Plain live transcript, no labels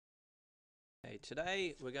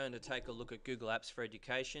Today we're going to take a look at Google Apps for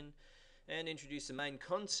Education and introduce the main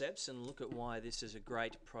concepts and look at why this is a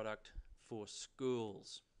great product for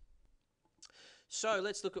schools. So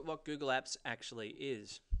let's look at what Google Apps actually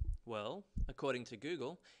is. Well, according to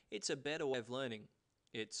Google, it's a better way of learning.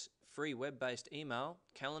 It's free web-based email,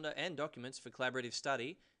 calendar and documents for collaborative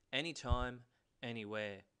study anytime,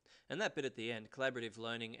 anywhere. And that bit at the end, collaborative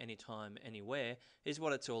learning anytime, anywhere, is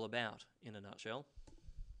what it's all about in a nutshell.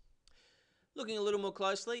 Looking a little more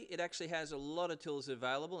closely, it actually has a lot of tools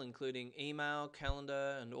available, including email,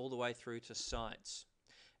 calendar, and all the way through to sites.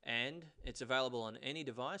 And it's available on any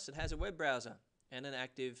device that has a web browser and an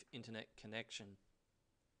active internet connection.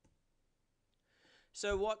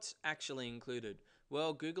 So what's actually included?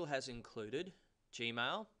 Well, Google has included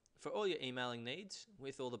Gmail for all your emailing needs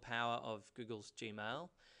with all the power of Google's Gmail,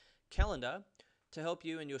 Calendar to help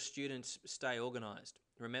you and your students stay organized.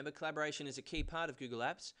 Remember, collaboration is a key part of Google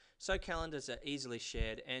Apps, so calendars are easily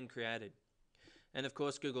shared and created. And of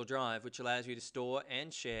course, Google Drive, which allows you to store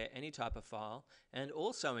and share any type of file, and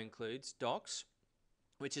also includes Docs,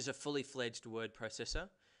 which is a fully fledged word processor,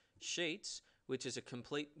 Sheets, which is a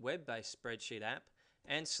complete web-based spreadsheet app,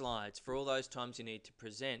 and Slides for all those times you need to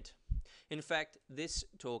present. In fact, this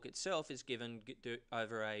talk itself is given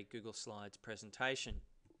over a Google Slides presentation.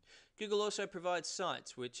 Google also provides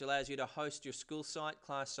Sites, which allows you to host your school site,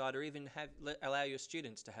 class site, or even allow your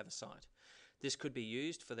students to have a site. This could be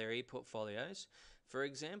used for their e-portfolios, for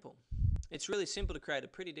example. It's really simple to create a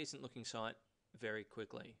pretty decent looking site very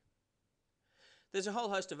quickly. There's a whole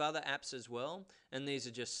host of other apps as well, and these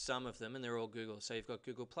are just some of them, and they're all Google. So you've got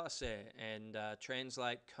Google Plus there, and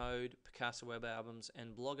Translate, Code, Picasa Web Albums,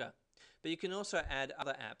 and Blogger. But you can also add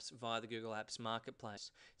other apps via the Google Apps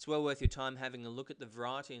Marketplace. It's well worth your time having a look at the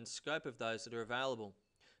variety and scope of those that are available.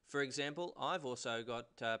 For example, I've also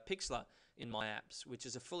got Pixlr in my apps, which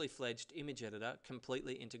is a fully fledged image editor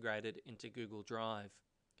completely integrated into Google Drive.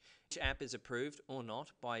 Each app is approved or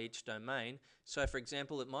not by each domain. So for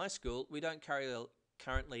example, at my school, we don't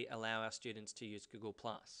currently allow our students to use Google+,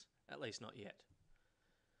 at least not yet.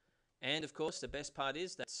 And of course, the best part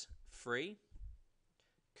is that's free,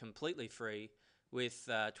 completely free, with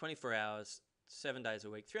 24 hours, 7 days a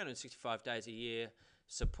week, 365 days a year,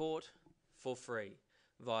 support for free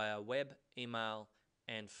via web, email,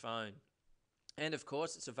 and phone. And of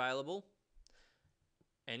course, it's available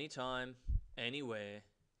anytime, anywhere,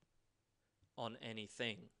 on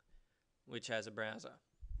anything which has a browser.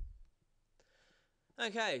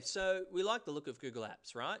 Okay, so we like the look of Google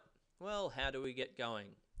Apps, right? Well, how do we get going?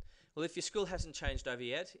 Well, if your school hasn't changed over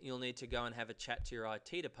yet, you'll need to go and have a chat to your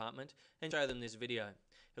IT department and show them this video.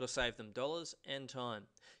 It'll save them dollars and time.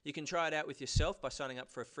 You can try it out with yourself by signing up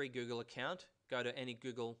for a free Google account. Go to any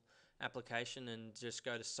Google application and just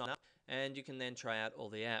go to sign up, and you can then try out all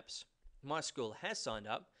the apps. My school has signed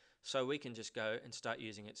up, so we can just go and start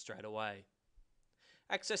using it straight away.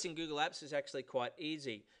 Accessing Google Apps is actually quite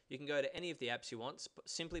easy. You can go to any of the apps you want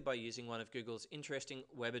simply by using one of Google's interesting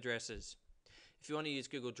web addresses. If you want to use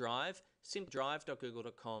Google Drive, simply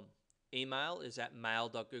drive.google.com. Email is at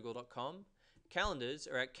mail.google.com. Calendars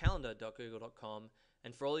are at calendar.google.com.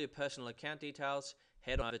 And for all your personal account details,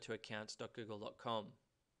 head over to accounts.google.com.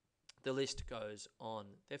 The list goes on.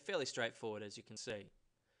 They're fairly straightforward, as you can see.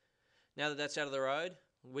 Now that that's out of the road,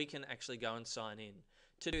 we can actually go and sign in.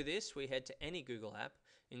 To do this, we head to any Google app,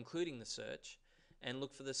 including the search, and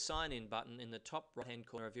look for the Sign In button in the top right-hand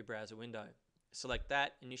corner of your browser window. Select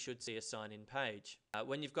that and you should see a sign-in page.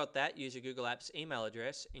 When you've got that, use your Google Apps email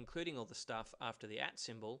address, including all the stuff after the @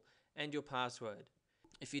 symbol, and your password.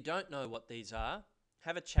 If you don't know what these are,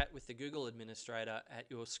 have a chat with the Google administrator at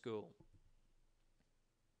your school.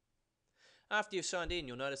 After you've signed in,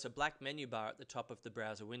 you'll notice a black menu bar at the top of the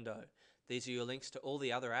browser window. These are your links to all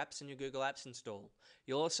the other apps in your Google Apps install.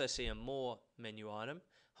 You'll also see a More menu item.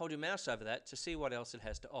 Hold your mouse over that to see what else it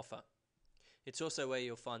has to offer. It's also where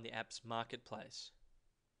you'll find the app's marketplace.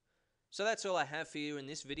 So that's all I have for you in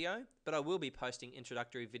this video, but I will be posting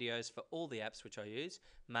introductory videos for all the apps which I use,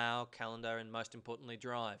 Mail, Calendar, and most importantly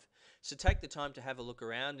Drive. So take the time to have a look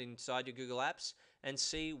around inside your Google Apps and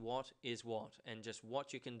see what is what and just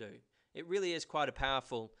what you can do. It really is quite a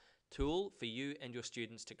powerful tool for you and your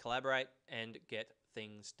students to collaborate and get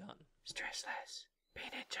things done. Stress less. Be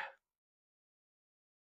Ninja.